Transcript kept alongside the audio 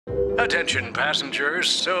Attention passengers,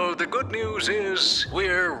 so the good news is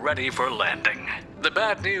we're ready for landing. The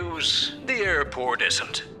bad news, the airport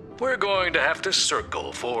isn't. We're going to have to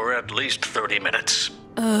circle for at least 30 minutes.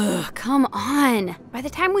 Ugh, come on. By the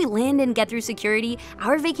time we land and get through security,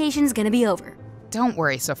 our vacation's gonna be over. Don't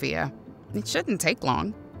worry, Sophia. It shouldn't take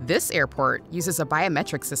long. This airport uses a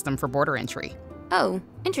biometric system for border entry. Oh,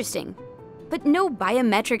 interesting. But no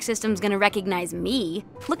biometric system's gonna recognize me.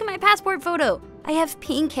 Look at my passport photo. I have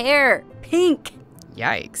pink hair. Pink.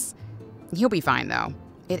 Yikes. You'll be fine, though.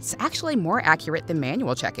 It's actually more accurate than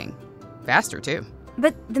manual checking. Faster, too.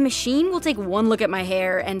 But the machine will take one look at my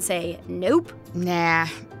hair and say, nope. Nah,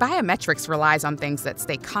 biometrics relies on things that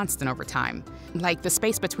stay constant over time, like the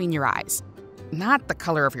space between your eyes, not the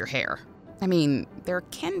color of your hair. I mean, there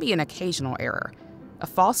can be an occasional error, a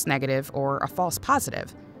false negative or a false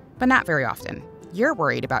positive, but not very often. You're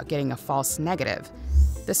worried about getting a false negative,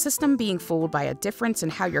 the system being fooled by a difference in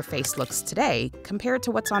how your face looks today compared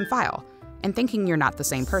to what's on file, and thinking you're not the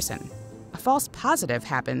same person. A false positive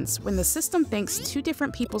happens when the system thinks two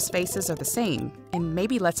different people's faces are the same and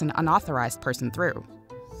maybe lets an unauthorized person through.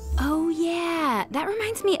 Oh yeah, that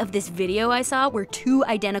reminds me of this video I saw where two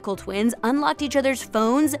identical twins unlocked each other's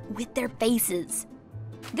phones with their faces.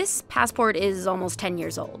 This passport is almost 10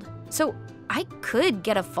 years old, so I could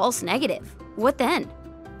get a false negative. What then?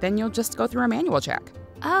 Then you'll just go through a manual check.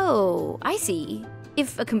 Oh, I see.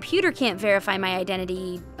 If a computer can't verify my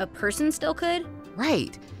identity, a person still could?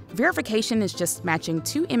 Right. Verification is just matching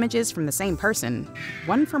two images from the same person,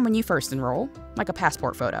 one from when you first enroll, like a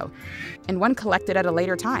passport photo, and one collected at a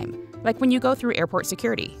later time, like when you go through airport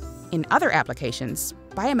security. In other applications,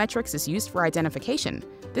 biometrics is used for identification.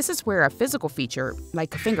 This is where a physical feature,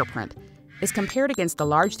 like a fingerprint, is compared against a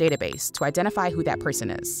large database to identify who that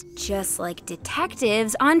person is. Just like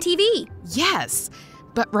detectives on TV. Yes!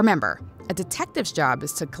 But remember, a detective's job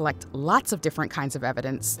is to collect lots of different kinds of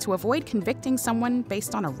evidence to avoid convicting someone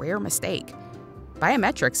based on a rare mistake.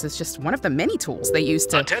 Biometrics is just one of the many tools they use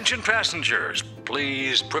to— Attention passengers,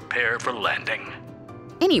 please prepare for landing.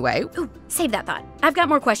 Anyway— Ooh, save that thought. I've got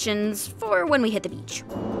more questions for when we hit the beach.